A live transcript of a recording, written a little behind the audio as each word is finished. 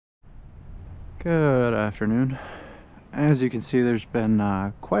Good afternoon. As you can see, there's been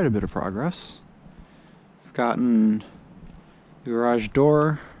quite a bit of progress. I've gotten the garage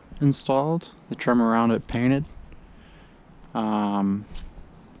door installed, the trim around it painted.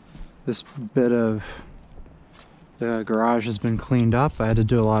 This bit of the garage has been cleaned up. I had to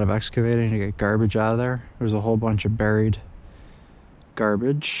do a lot of excavating to get garbage out of there. There's a whole bunch of buried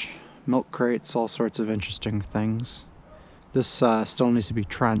garbage, milk crates, all sorts of interesting things. This still needs to be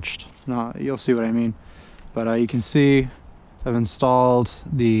trenched. No, you'll see what I mean. But you can see I've installed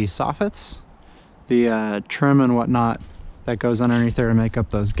the soffits. The trim and whatnot that goes underneath there to make up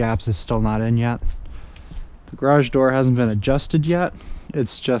those gaps is still not in yet. The garage door hasn't been adjusted yet.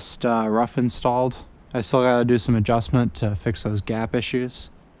 It's just rough installed. I still gotta do some adjustment to fix those gap issues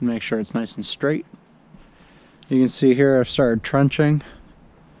and make sure it's nice and straight. You can see here I've started trenching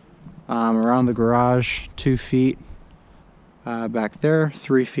around the garage, 2 feet back there,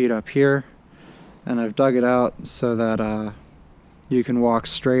 3 feet up here, and I've dug it out so that you can walk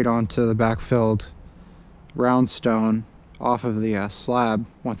straight onto the backfilled round stone off of the slab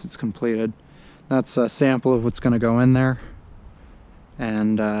once it's completed. That's a sample of what's going to go in there,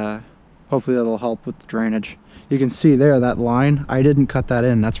 and hopefully that'll help with the drainage. You can see there that line, I didn't cut that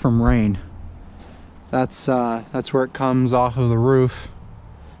in, that's from rain. That's where it comes off of the roof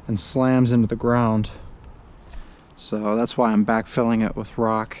and slams into the ground. So that's why I'm backfilling it with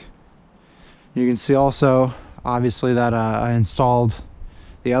rock. You can see also, obviously, that I installed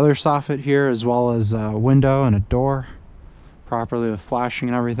the other soffit here, as well as a window and a door, properly with flashing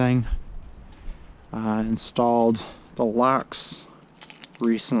and everything. Installed the locks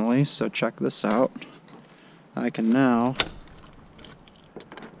recently, so check this out. I can now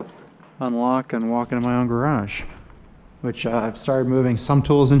unlock and walk into my own garage, which I've started moving some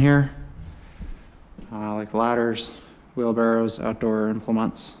tools in here, like ladders, wheelbarrows, outdoor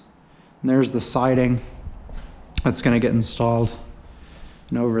implements. And there's the siding that's going to get installed.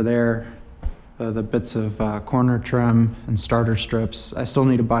 And over there, the bits of corner trim and starter strips. I still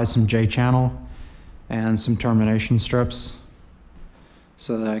need to buy some J-channel and some termination strips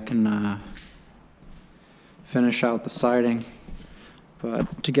so that I can finish out the siding.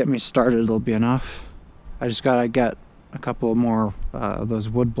 But to get me started, it'll be enough. I just gotta get a couple more of those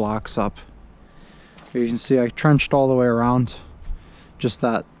wood blocks up. You can see I trenched all the way around. Just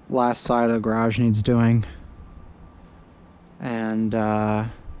that last side of the garage needs doing. And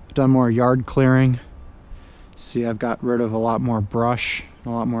done more yard clearing. See, I've got rid of a lot more brush, a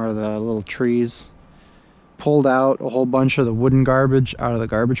lot more of the little trees. Pulled out a whole bunch of the wooden garbage out of the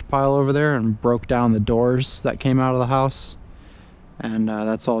garbage pile over there and broke down the doors that came out of the house. And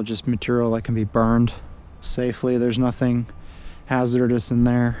that's all just material that can be burned safely. There's nothing hazardous in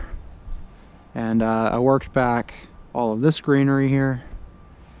there. And I worked back all of this greenery here.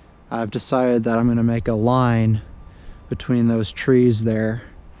 I've decided that I'm going to make a line between those trees there,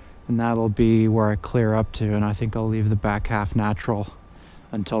 and that'll be where I clear up to, and I think I'll leave the back half natural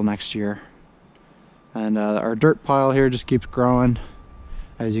until next year. And our dirt pile here just keeps growing,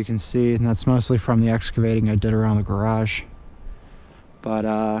 as you can see, and that's mostly from the excavating I did around the garage.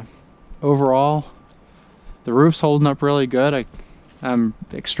 But overall, the roof's holding up really good. I'm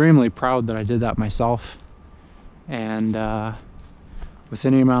extremely proud that I did that myself, and with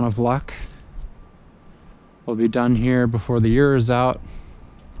any amount of luck, we'll be done here before the year is out.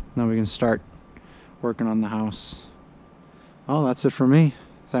 Then we can start working on the house. Well, that's it for me.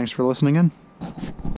 Thanks for listening in.